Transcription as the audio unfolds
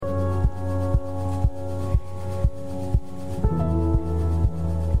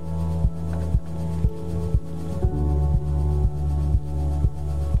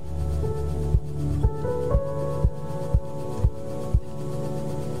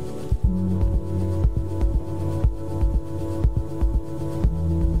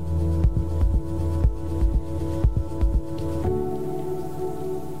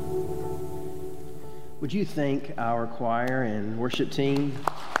Would you thank our choir and worship team?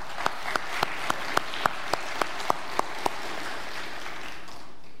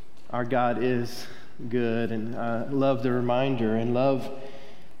 Our God is good, and I love the reminder and love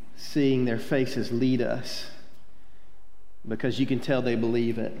seeing their faces lead us, because you can tell they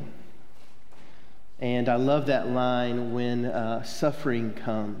believe it. And I love that line, when suffering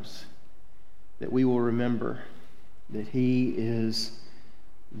comes, that we will remember that He is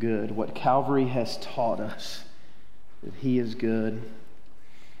good. What Calvary has taught us, that He is good.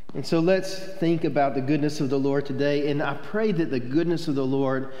 And so let's think about the goodness of the Lord today. And I pray that the goodness of the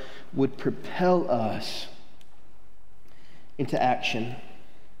Lord would propel us into action.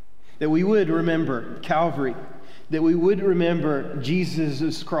 That we would remember Calvary. That we would remember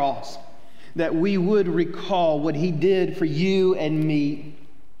Jesus' cross. That we would recall what He did for you and me.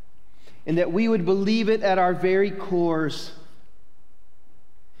 And that we would believe it at our very cores.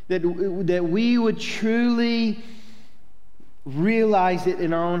 That we would truly realize it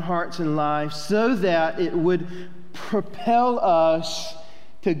in our own hearts and lives, so that it would propel us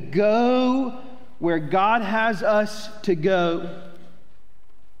to go where God has us to go,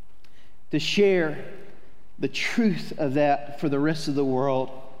 to share the truth of that for the rest of the world.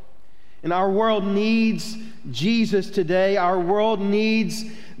 And our world needs Jesus today. Our world needs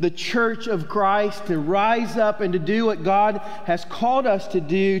the church of Christ to rise up and to do what God has called us to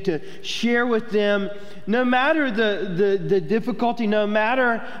do, to share with them, no matter the difficulty, no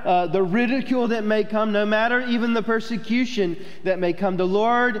matter the ridicule that may come, no matter even the persecution that may come. The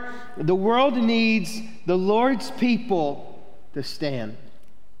world needs the Lord's people to stand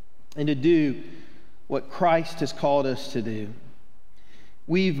and to do what Christ has called us to do.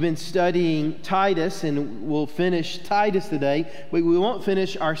 We've been studying Titus, and we'll finish Titus today, but we won't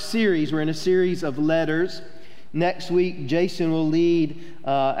finish our series. We're in a series of letters. Next week, Jason will lead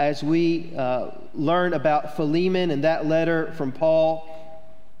as we learn about Philemon and that letter from Paul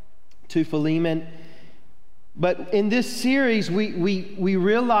to Philemon. But in this series, we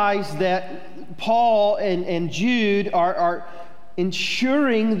realize that Paul and Jude are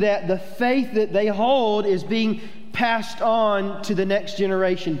ensuring that the faith that they hold is being passed on to the next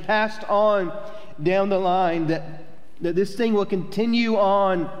generation, passed on down the line, that this thing will continue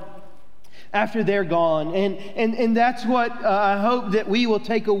on after they're gone. And that's what I hope that we will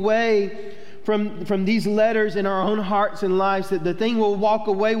take away from these letters in our own hearts and lives, that the thing we'll walk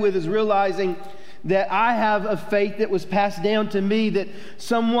away with is realizing that I have a faith that was passed down to me, that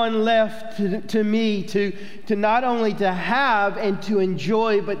someone left to me to not only to have and to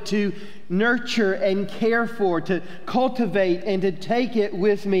enjoy, but to nurture and care for, to cultivate and to take it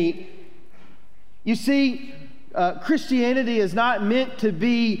with me. You see, Christianity is not meant to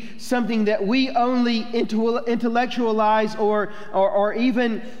be something that we only intellectualize or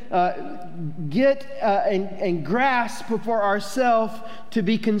even get and grasp for ourselves to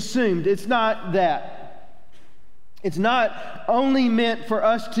be consumed. It's not that. It's not only meant for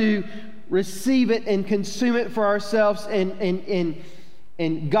us to receive it and consume it for ourselves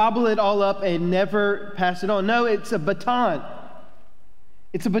and gobble it all up and never pass it on. No, it's a baton.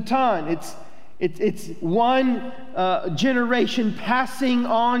 It's a baton. It's one generation passing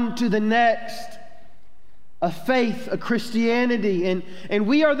on to the next. A faith, a Christianity. And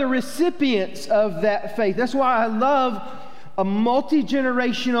we are the recipients of that faith. That's why I love a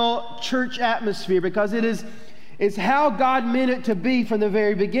multi-generational church atmosphere, because it's how God meant it to be from the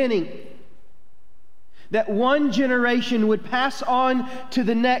very beginning. That one generation would pass on to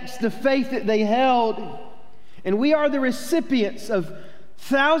the next the faith that they held. And we are the recipients of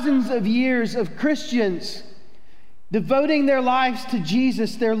thousands of years of Christians devoting their lives to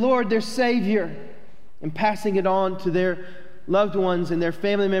Jesus, their Lord, their Savior, and passing it on to their loved ones and their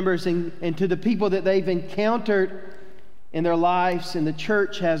family members and to the people that they've encountered in their lives. And the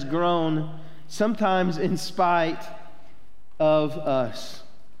church has grown, sometimes in spite of us.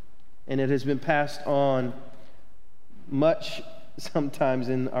 And it has been passed on much, sometimes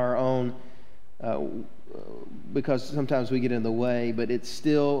in our own, because sometimes we get in the way, but it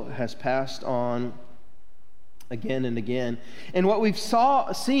still has passed on again and again. And what we've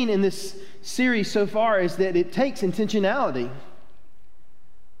seen in this series so far is that it takes intentionality.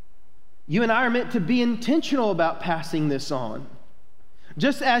 You and I are meant to be intentional about passing this on.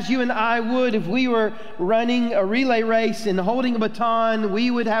 Just as you and I would if we were running a relay race and holding a baton,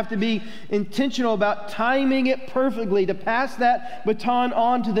 we would have to be intentional about timing it perfectly to pass that baton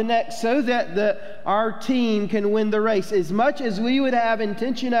on to the next, so that our team can win the race. As much as we would have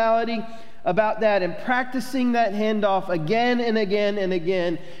intentionality about that and practicing that handoff again and again and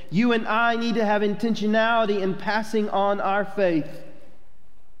again, you and I need to have intentionality in passing on our faith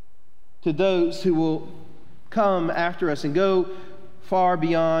to those who will come after us and go far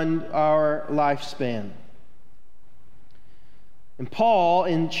beyond our lifespan. And Paul,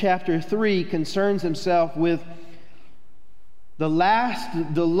 in chapter 3, concerns himself with the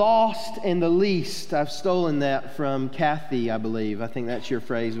last, the lost, and the least. I've stolen that from Kathy, I believe. I think that's your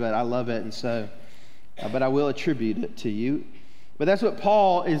phrase, but I love it, and so, but I will attribute it to you. But that's what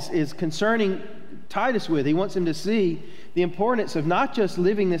Paul is concerning Titus with. He wants him to see the importance of not just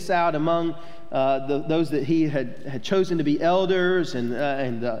living this out among those that he had chosen to be elders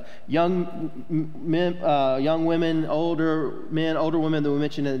and young men, young women, older men, older women that we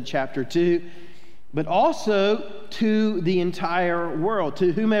mentioned in chapter 2, but also to the entire world,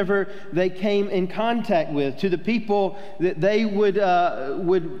 to whomever they came in contact with, to the people that they would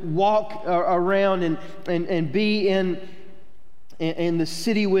walk around and be in the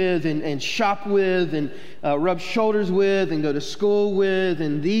city with and shop with and rub shoulders with and go to school with,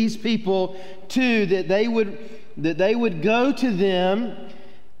 and these people too, that they would go to them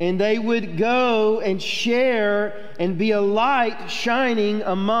and they would go and share and be a light shining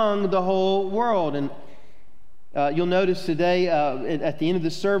among the whole world. And you'll notice today at the end of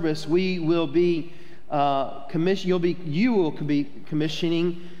the service, we will be you will be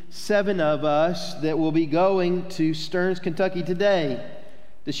commissioning 7 of us that will be going to Stearns, Kentucky today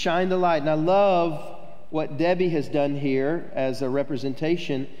to shine the light. And I love what Debbie has done here as a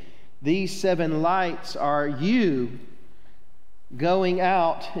representation. These 7 lights are you going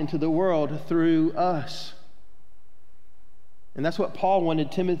out into the world through us. And that's what Paul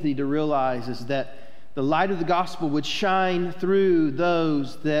wanted Timothy to realize, is that the light of the gospel would shine through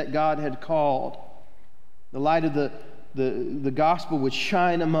those that God had called. The light of the gospel would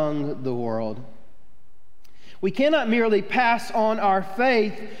shine among the world. We cannot merely pass on our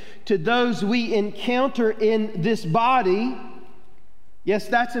faith to those we encounter in this body. Yes,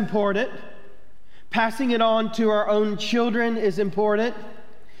 that's important. Passing it on to our own children is important.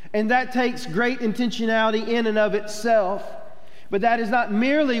 And that takes great intentionality in and of itself. But that is not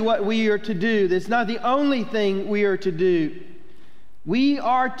merely what we are to do. That's not the only thing we are to do. We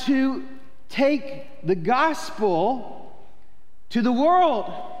are to take the gospel to the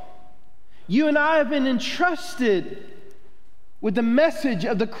world. You and I have been entrusted with the message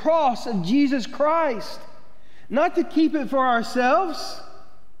of the cross of Jesus Christ, not to keep it for ourselves,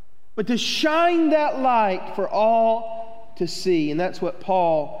 but to shine that light for all to see. And that's what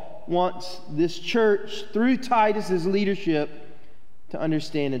Paul wants this church, through Titus's leadership, to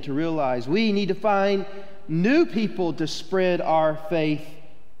understand and to realize. We need to find new people to spread our faith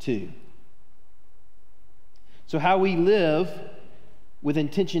to. So how we live with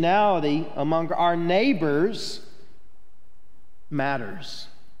intentionality among our neighbors matters.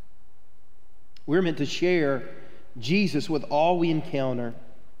 We're meant to share Jesus with all we encounter.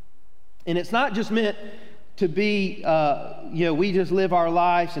 And it's not just meant to be, we just live our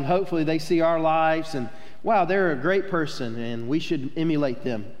lives and hopefully they see our lives and, wow, they're a great person and we should emulate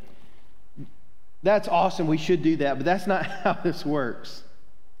them. That's awesome. We should do that. But that's not how this works.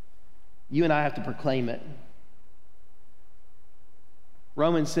 You and I have to proclaim it.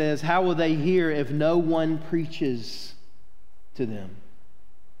 Romans says, how will they hear if no one preaches to them?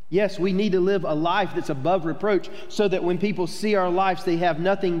 Yes, we need to live a life that's above reproach so that when people see our lives, they have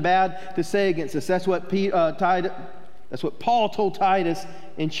nothing bad to say against us. That's what Paul told Titus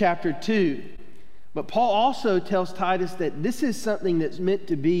in chapter 2. But Paul also tells Titus that this is something that's meant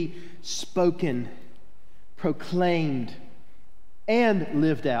to be spoken, proclaimed, and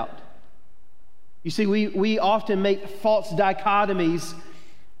lived out. You see, we often make false dichotomies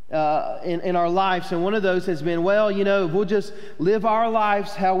in our lives, and one of those has been, well, if we'll just live our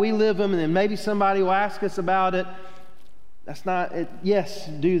lives how we live them, and then maybe somebody will ask us about it. That's not it. Yes,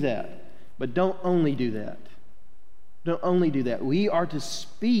 do that, but don't only do that. Don't only do that. We are to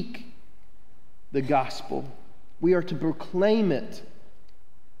speak the gospel. We are to proclaim it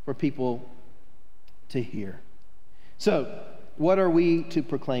for people to hear. So, what are we to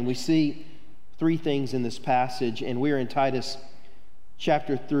proclaim? We see 3 things in this passage, and we're in Titus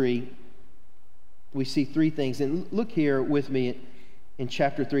chapter 3. We see 3 things. And look here with me in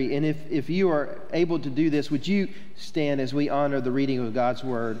chapter 3. And if you are able to do this, would you stand as we honor the reading of God's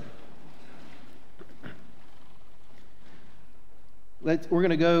word? We're going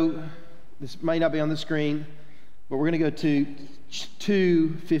to go, this may not be on the screen, but we're going to go to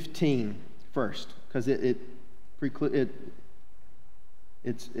 2:15 first, because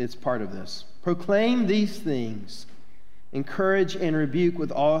it's part of this. Proclaim these things, encourage and rebuke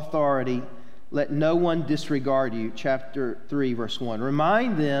with all authority. Let no one disregard you. Chapter 3, verse 1.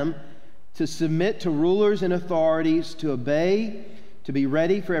 Remind them to submit to rulers and authorities, to obey, to be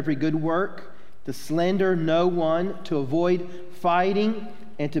ready for every good work, to slander no one, to avoid fighting,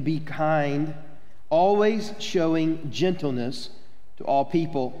 and to be kind, always showing gentleness to all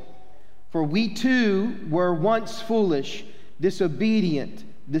people. For we too were once foolish, disobedient,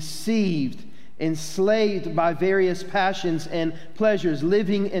 deceived, enslaved by various passions and pleasures,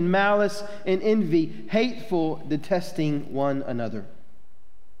 living in malice and envy, hateful, detesting one another.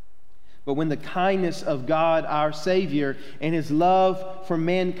 But when the kindness of God, our Savior, and His love for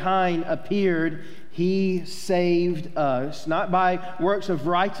mankind appeared, He saved us, not by works of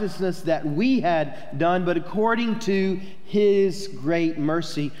righteousness that we had done, but according to His great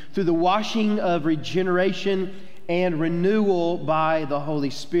mercy, through the washing of regeneration and renewal by the Holy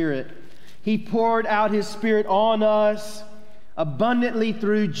Spirit. He poured out His Spirit on us abundantly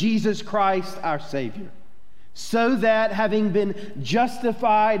through Jesus Christ, our Savior, so that, having been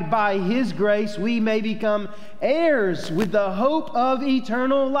justified by His grace, we may become heirs with the hope of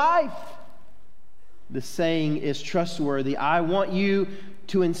eternal life. The saying is trustworthy. I want you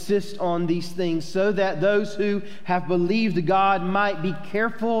to insist on these things so that those who have believed God might be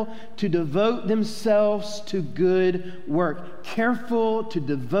careful to devote themselves to good work. Careful to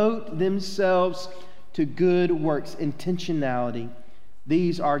devote themselves to good works. Intentionality.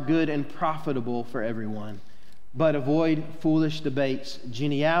 These are good and profitable for everyone. But avoid foolish debates,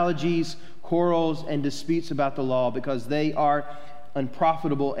 genealogies, quarrels, and disputes about the law, because they are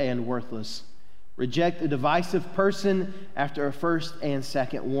unprofitable and worthless. Reject a divisive person after a first and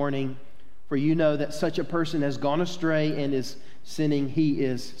second warning, for you know that such a person has gone astray and is sinning. He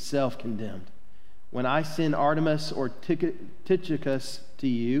is self-condemned. When I send Artemas or Tychicus to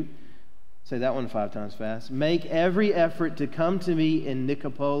you, say that one 5 times fast, make every effort to come to me in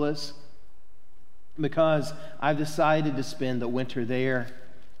Nicopolis, because I've decided to spend the winter there.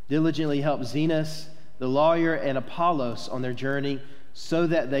 Diligently help Zenas, the lawyer, and Apollos on their journey, so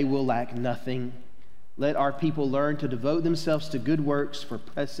that they will lack nothing. Let our people learn to devote themselves to good works for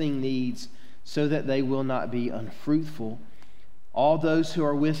pressing needs, so that they will not be unfruitful. All those who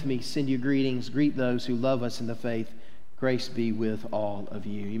are with me send you greetings. Greet those who love us in the faith. Grace be with all of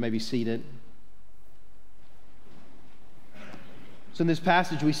you. You may be seated. So in this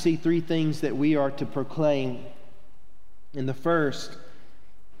passage, we see 3 things that we are to proclaim. And the first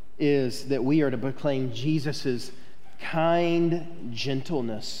is that we are to proclaim Jesus' kind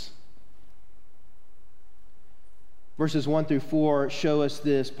gentleness. Verses 1 through 4 show us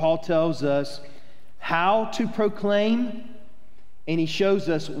this. Paul tells us how to proclaim, and he shows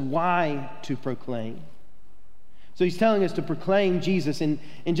us why to proclaim. So he's telling us to proclaim Jesus. And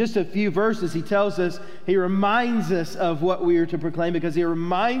in just a few verses, he tells us, he reminds us of what we are to proclaim, because he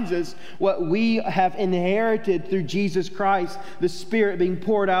reminds us what we have inherited through Jesus Christ, the Spirit being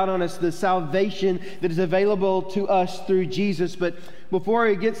poured out on us, the salvation that is available to us through Jesus. But before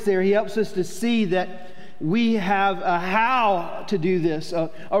he gets there, he helps us to see that we have a how to do this,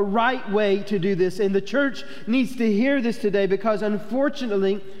 a right way to do this. And the church needs to hear this today, because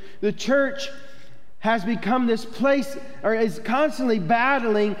unfortunately, the church has become this place, or is constantly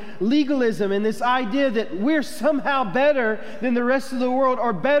battling legalism and this idea that we're somehow better than the rest of the world,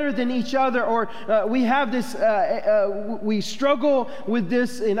 or better than each other, or we have this, we struggle with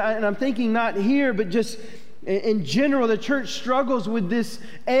this, and I'm thinking not here, but just in general, the church struggles with this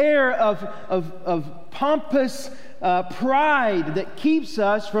air of pompous pride that keeps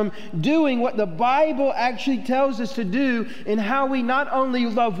us from doing what the Bible actually tells us to do, in how we not only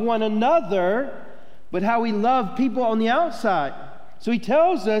love one another, but how we love people on the outside. So he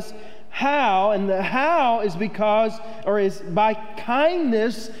tells us how, and the how is because, or is by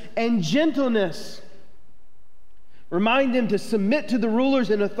kindness and gentleness. Remind them to submit to the rulers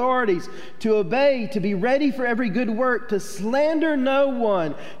and authorities, to obey, to be ready for every good work, to slander no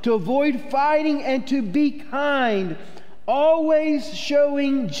one, to avoid fighting, and to be kind, always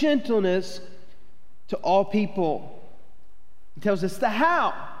showing gentleness to all people. He tells us the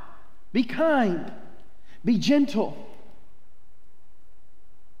how. Be kind. Be gentle.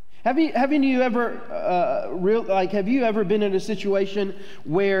 Have you ever been in a situation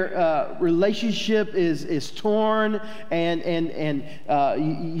where relationship is torn, and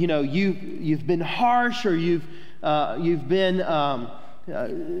you've been harsh, or you've been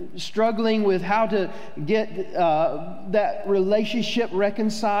struggling with how to get that relationship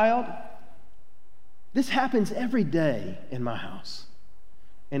reconciled? This happens every day in my house,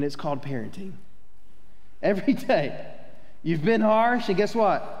 and it's called parenting. Every day. You've been harsh, and guess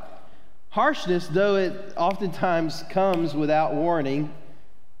what? Harshness, though it oftentimes comes without warning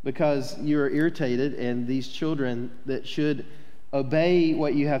because you're irritated, and these children that should obey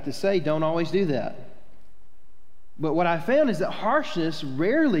what you have to say don't always do that. But what I found is that harshness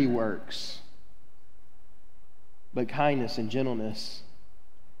rarely works. but kindness and gentleness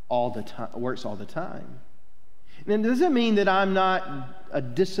works all the time. And it doesn't mean that I'm not a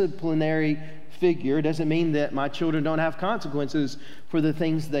disciplinary figure. It doesn't mean that my children don't have consequences for the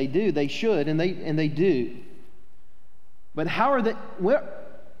things they do. They should, and they do. But how are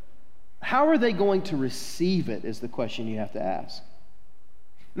they going to receive it is the question you have to ask.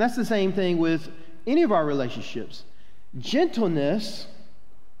 And that's the same thing with any of our relationships. Gentleness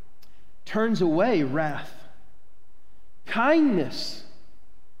turns away wrath. Kindness.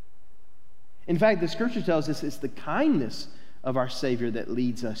 In fact, the scripture tells us it's the kindness of our Savior that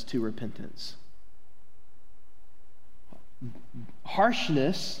leads us to repentance.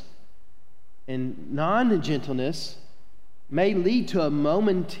 Harshness and non-gentleness may lead to a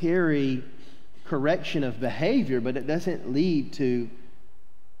momentary correction of behavior, but it doesn't lead to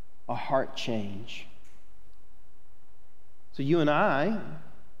a heart change. So you and I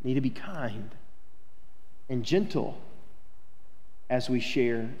need to be kind and gentle as we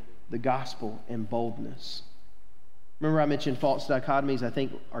share the gospel in boldness. Remember I mentioned false dichotomies? I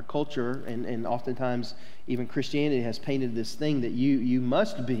think our culture and oftentimes even Christianity has painted this thing that you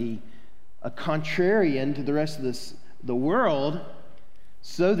must be a contrarian to the rest of the world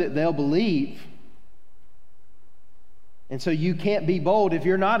so that they'll believe. And so you can't be bold if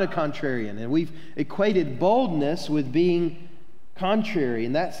you're not a contrarian. And we've equated boldness with being contrary,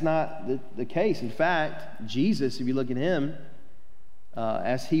 and that's not the case. In fact, Jesus, if you look at him,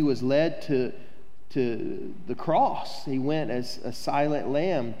 as he was led to the cross, he went as a silent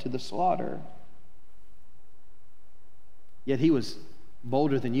lamb to the slaughter. Yet he was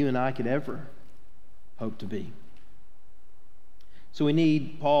bolder than you and I could ever hope to be. So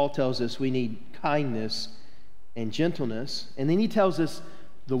Paul tells us we need kindness and gentleness. And then he tells us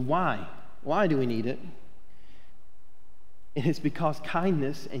the why. Why do we need it? And it's because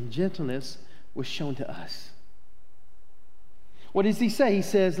kindness and gentleness was shown to us. What does he say? He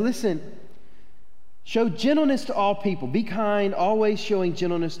says, listen, show gentleness to all people. Be kind, always showing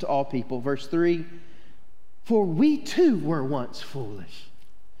gentleness to all people. Verse 3, for we too were once foolish.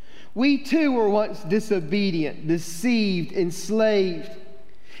 We too were once disobedient, deceived, enslaved.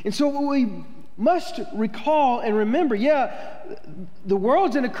 And so what we must recall and remember, the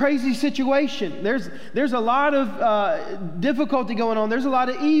world's in a crazy situation. There's a lot of difficulty going on. There's a lot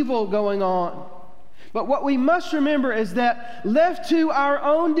of evil going on. But what we must remember is that left to our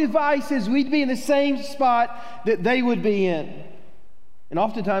own devices, we'd be in the same spot that they would be in. And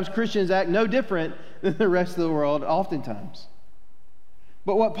oftentimes Christians act no different than the rest of the world, oftentimes.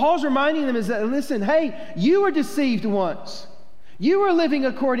 But what Paul's reminding them is that, listen, hey, you were deceived once. You were living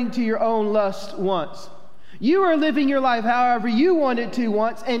according to your own lust once. You were living your life however you wanted to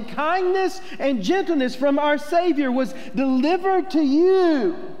once, and kindness and gentleness from our Savior was delivered to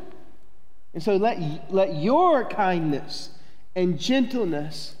you. And so let your kindness and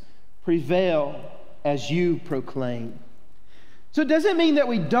gentleness prevail as you proclaim. So it doesn't mean that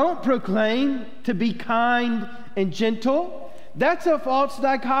we don't proclaim to be kind and gentle. That's a false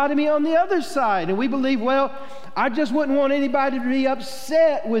dichotomy on the other side. And we believe, well, I just wouldn't want anybody to be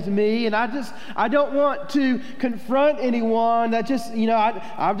upset with me, and I don't want to confront anyone. That just,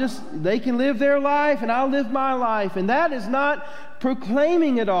 they can live their life and I'll live my life. And that is not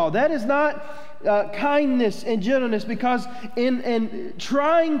proclaiming at all. That is not kindness and gentleness, because in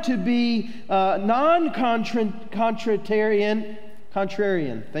trying to be non-contrarian,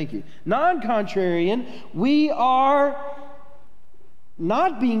 we are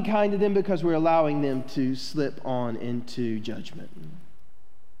not being kind to them because we're allowing them to slip on into judgment.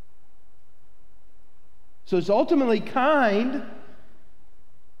 So it's ultimately kind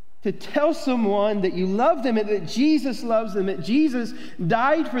to tell someone that you love them and that Jesus loves them, that Jesus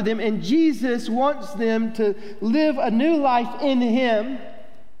died for them, and Jesus wants them to live a new life in Him.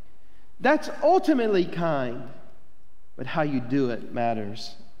 That's ultimately kind. But how you do it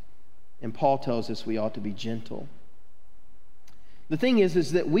matters. And Paul tells us we ought to be gentle. The thing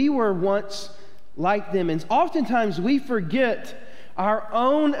is that we were once like them, and oftentimes we forget our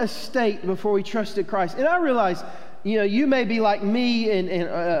own estate before we trusted Christ. And I realize, you may be like me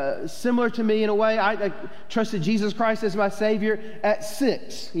and similar to me in a way. I trusted Jesus Christ as my Savior at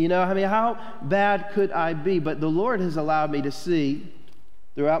 6. How bad could I be? But the Lord has allowed me to see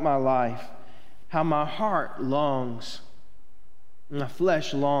throughout my life how my heart longs, my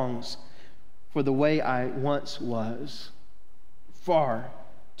flesh longs for the way I once was. Far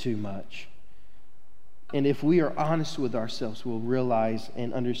too much. And if we are honest with ourselves, we'll realize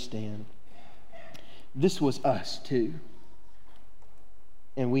and understand this was us too.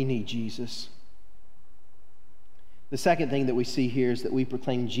 And we need Jesus. The second thing that we see here is that we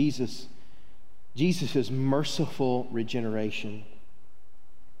proclaim Jesus Jesus' merciful regeneration.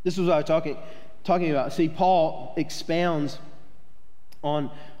 This is what I was talking about. See, Paul expounds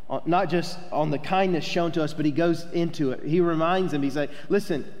on not just on the kindness shown to us, but he goes into it. He reminds them, he's like,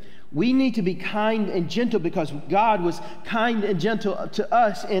 listen, we need to be kind and gentle because God was kind and gentle to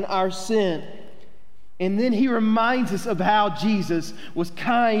us in our sin. And then he reminds us of how Jesus was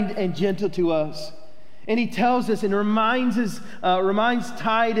kind and gentle to us. And he tells us and reminds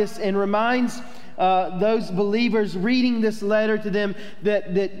Titus and reminds those believers reading this letter to them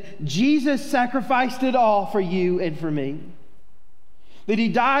that Jesus sacrificed it all for you and for me. That he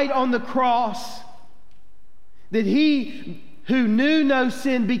died on the cross. That he who knew no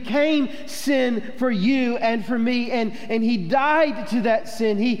sin became sin for you and for me. And he died to that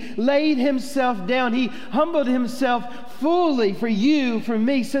sin. He laid himself down. He humbled himself fully for you, for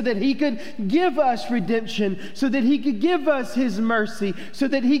me, so that he could give us redemption, so that he could give us his mercy, so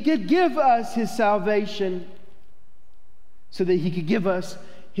that he could give us his salvation, so that he could give us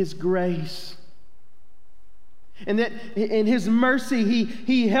his grace. And that in his mercy,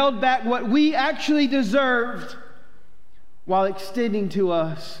 he held back what we actually deserved while extending to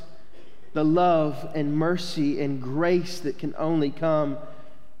us the love and mercy and grace that can only come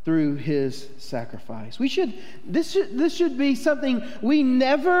through his sacrifice. This should be something we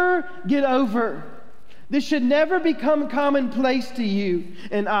never get over. This should never become commonplace to you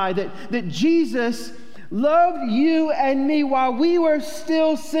and I, that Jesus loved you and me while we were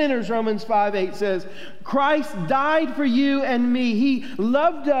still sinners, Romans 5:8 says. Christ died for you and me. He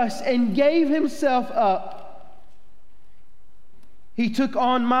loved us and gave himself up. He took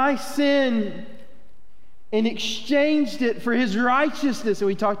on my sin and exchanged it for his righteousness. And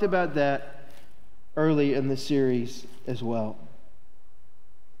we talked about that early in the series as well.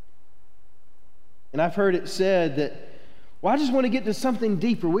 And I've heard it said that, well, I just want to get to something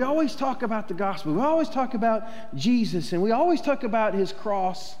deeper. We always talk about the gospel. We always talk about Jesus, and we always talk about his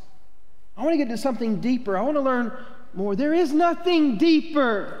cross. I want to get to something deeper. I want to learn more. There is nothing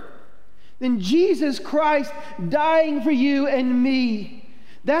deeper than Jesus Christ dying for you and me.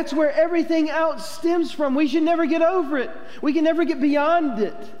 That's where everything else stems from. We should never get over it. We can never get beyond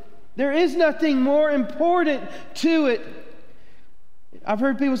it. There is nothing more important to it. I've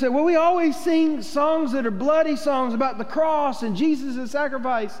heard people say, well, we always sing songs that are bloody songs about the cross and Jesus'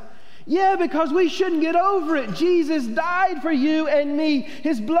 sacrifice. Yeah, because we shouldn't get over it. Jesus died for you and me.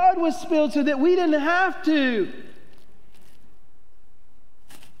 His blood was spilled so that we didn't have to.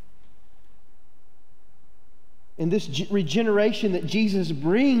 And this regeneration that Jesus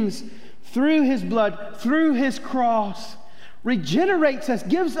brings through his blood, through his cross, regenerates us,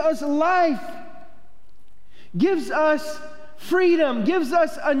 gives us life, gives us freedom, gives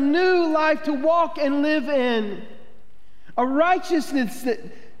us a new life to walk and live in. A righteousness that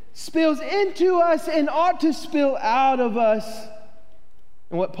spills into us and ought to spill out of us.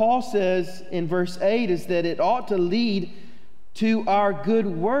 And what Paul says in verse 8 is that it ought to lead to our good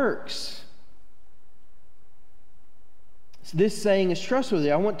works. This saying is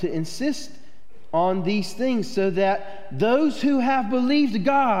trustworthy. I want to insist on these things so that those who have believed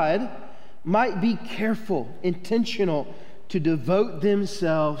God might be careful, intentional, to devote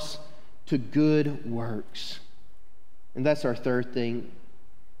themselves to good works. And that's our third thing,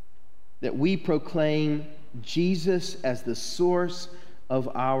 that we proclaim Jesus as the source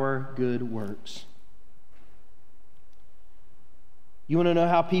of our good works. You want to know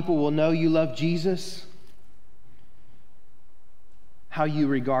how people will know you love Jesus? How you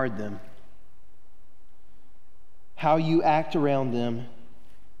regard them, how you act around them,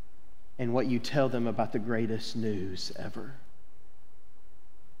 and what you tell them about the greatest news ever.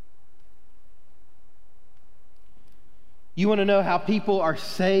 You want to know how people are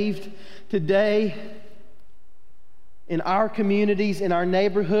saved today in our communities, in our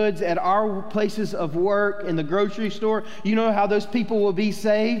neighborhoods, at our places of work, in the grocery store? You know how those people will be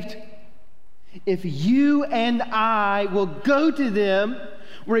saved? If you and I will go to them,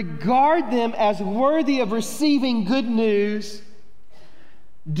 regard them as worthy of receiving good news,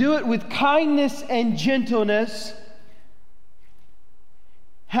 do it with kindness and gentleness,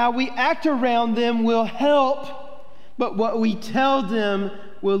 how we act around them will help, but what we tell them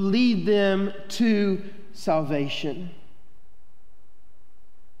will lead them to salvation.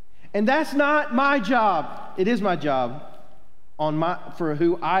 And that's not my job. It is my job for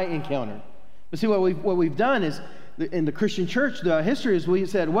who I encounter. But see, what we've done is, in the Christian church, the history is we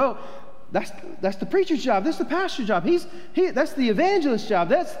said, well, that's the preacher's job. That's the pastor's job. That's the evangelist's job.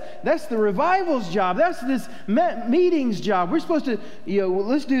 That's the revival's job. That's this meeting's job. We're supposed to,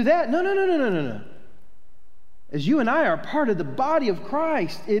 let's do that. No. As you and I are part of the body of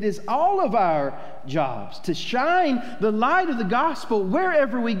Christ, it is all of our jobs to shine the light of the gospel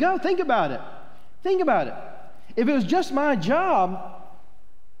wherever we go. Think about it. Think about it. If it was just my job,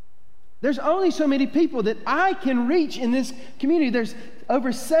 there's only so many people that I can reach in this community. There's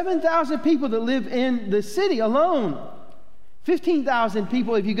over 7,000 people that live in the city alone. 15,000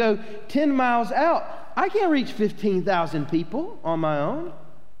 people if you go 10 miles out. I can't reach 15,000 people on my own.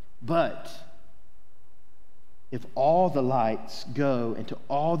 But if all the lights go into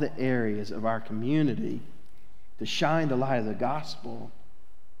all the areas of our community to shine the light of the gospel,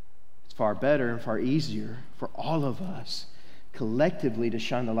 it's far better and far easier for all of us collectively to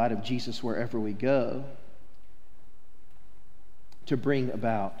shine the light of Jesus wherever we go, to bring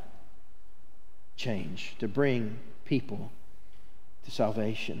about change, to bring people to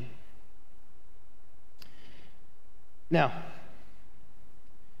salvation. Now,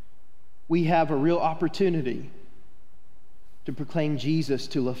 we have a real opportunity to proclaim Jesus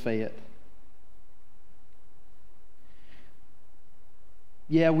to Lafayette.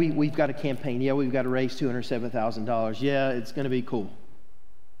 Yeah, we've got a campaign. Yeah, we've got to raise $207,000. Yeah, it's going to be cool.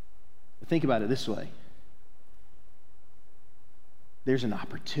 But think about it this way. There's an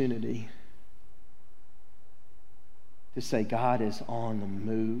opportunity to say God is on the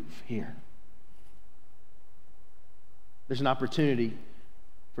move here. There's an opportunity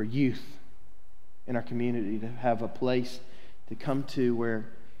for youth in our community to have a place to come to where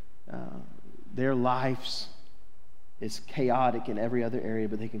their lives is chaotic in every other area,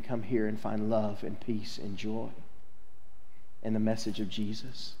 but they can come here and find love and peace and joy and the message of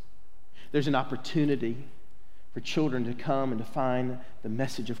Jesus. There's an opportunity for children to come and to find the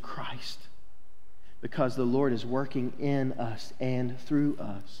message of Christ because the Lord is working in us and through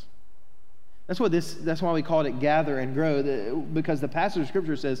us. That's why we called it Gather and Grow, because the passage of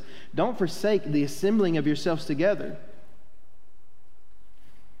Scripture says, don't forsake the assembling of yourselves together.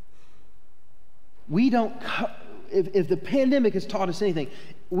 We don't, if the pandemic has taught us anything,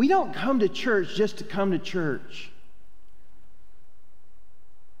 we don't come to church just to come to church.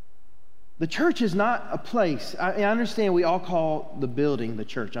 The church is not a place. I understand we all call the building the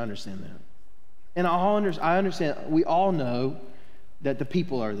church. I understand that. And I understand, we all know that the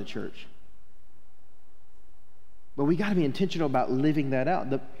people are the church. But we got to be intentional about living that out.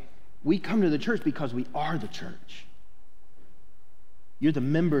 We come to the church because we are the church. You're the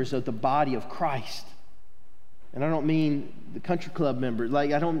members of the body of Christ. And I don't mean the country club members.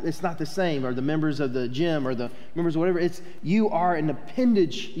 It's not the same, or the members of the gym, or the members of whatever. You are an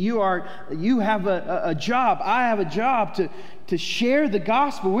appendage. You have a job. I have a job to share the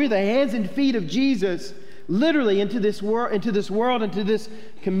gospel. We're the hands and feet of Jesus, literally into this world, into this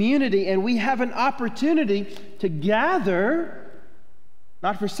community, and we have an opportunity to gather,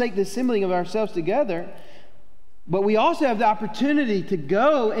 not forsake the assembling of ourselves together, but we also have the opportunity to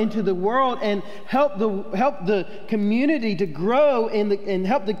go into the world and help the community to grow and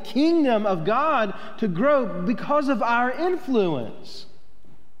help the kingdom of God to grow because of our influence.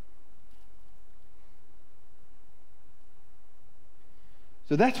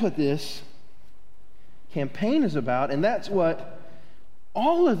 So that's what this campaign is about, and that's what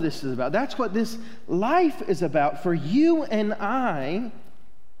all of this is about. That's what this life is about for you and I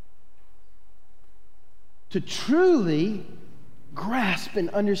to truly grasp and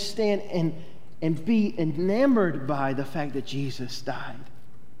understand and be enamored by the fact that Jesus died,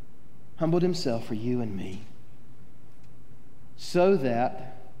 humbled himself for you and me, so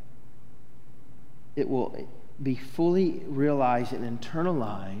that it will be fully realized and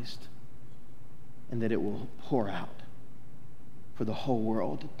internalized, and that it will pour out for the whole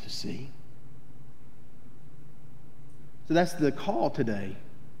world to see. So that's the call today.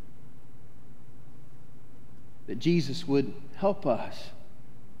 That Jesus would help us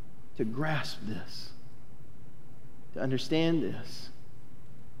to grasp this, to understand this,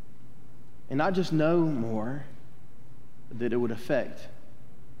 and not just know more, but that it would affect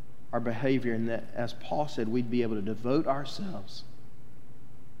our behavior, and that, as Paul said, we'd be able to devote ourselves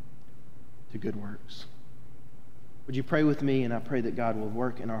to good works. Would you pray with me? And I pray that God will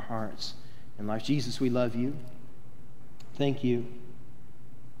work in our hearts and life. Jesus, we love you. Thank you.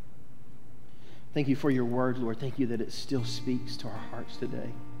 Thank you for your word, Lord. Thank you that it still speaks to our hearts today.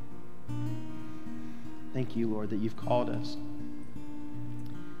 Thank you, Lord, that you've called us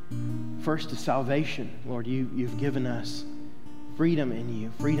first to salvation. Lord, you've given us freedom in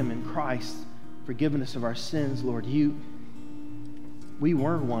you, freedom in Christ, forgiveness of our sins. Lord, we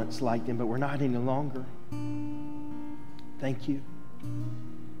were once like them, but we're not any longer. Thank you.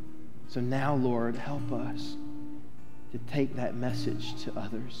 So now, Lord, help us to take that message to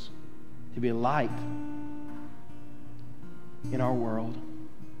others, to be a light in our world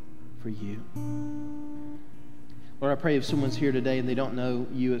for you. Lord, I pray if someone's here today and they don't know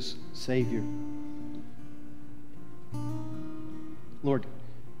you as Savior, Lord,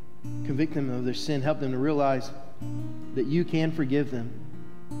 convict them of their sin. Help them to realize that you can forgive them.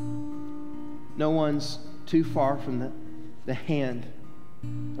 No one's too far from the hand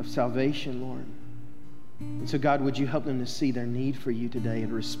of salvation, Lord. And so, God, would you help them to see their need for you today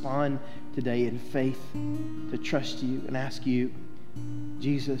and respond today in faith to trust you and ask you,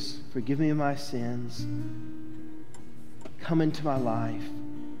 Jesus, forgive me of my sins. Come into my life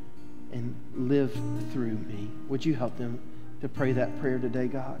and live through me. Would you help them to pray that prayer today,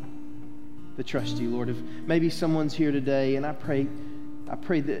 God? To trust you, Lord. If maybe someone's here today, and I pray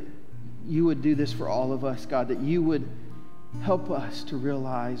that you would do this for all of us, God, that you would help us to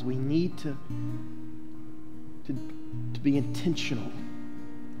realize we need to be intentional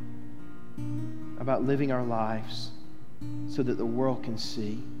about living our lives so that the world can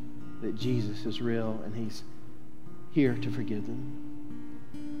see that Jesus is real and he's here to forgive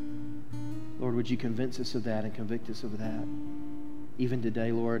them. Lord, would you convince us of that and convict us of that even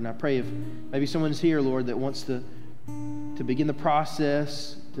today, Lord? And I pray if maybe someone's here, Lord, that wants to begin the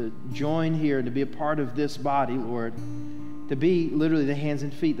process, to join here, to be a part of this body, Lord, to be literally the hands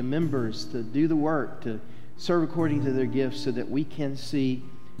and feet, the members, to do the work, to serve according to their gifts so that we can see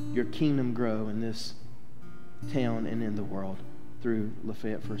your kingdom grow in this town and in the world through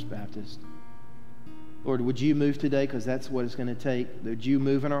Lafayette First Baptist. Lord, would you move today, because that's what it's going to take. Would you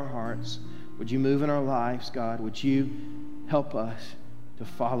move in our hearts? Would you move in our lives, God? Would you help us to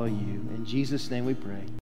follow you? In Jesus' name we pray.